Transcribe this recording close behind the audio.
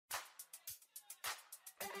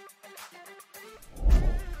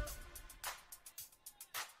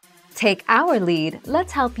Take our lead,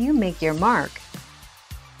 let's help you make your mark.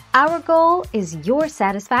 Our goal is your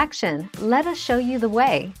satisfaction. Let us show you the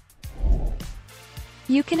way.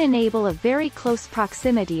 You can enable a very close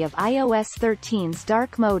proximity of iOS 13's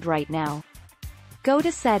dark mode right now. Go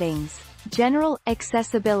to Settings, General,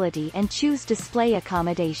 Accessibility and choose Display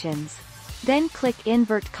Accommodations. Then click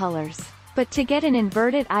Invert Colors. But to get an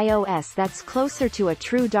inverted iOS that's closer to a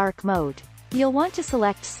true dark mode, you'll want to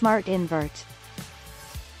select Smart Invert.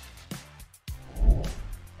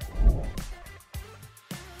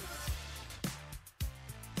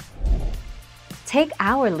 Take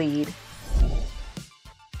our lead.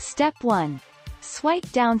 Step 1.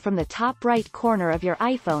 Swipe down from the top right corner of your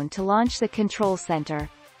iPhone to launch the Control Center.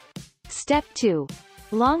 Step 2.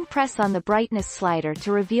 Long press on the brightness slider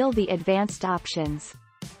to reveal the advanced options.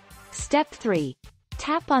 Step 3.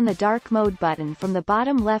 Tap on the Dark Mode button from the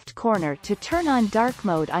bottom left corner to turn on dark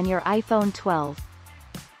mode on your iPhone 12.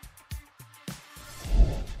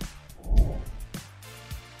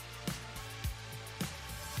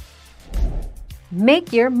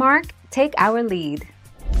 Make your mark, take our lead.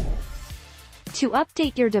 To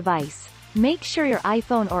update your device, make sure your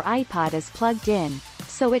iPhone or iPod is plugged in,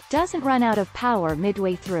 so it doesn't run out of power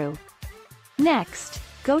midway through. Next,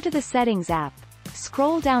 go to the Settings app,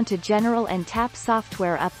 scroll down to General and tap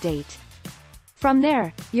Software Update. From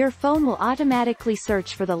there, your phone will automatically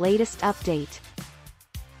search for the latest update.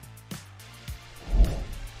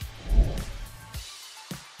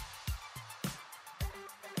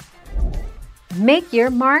 Make your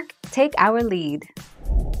mark, take our lead.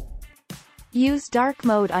 Use dark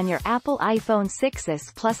mode on your Apple iPhone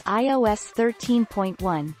 6s plus iOS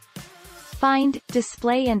 13.1. Find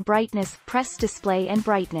Display and Brightness, press Display and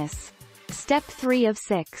Brightness. Step 3 of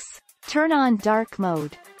 6. Turn on dark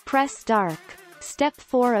mode. Press Dark. Step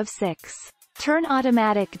 4 of 6. Turn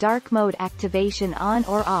automatic dark mode activation on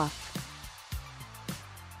or off.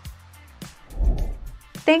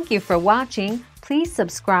 Thank you for watching. Please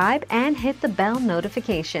subscribe and hit the bell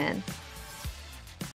notification.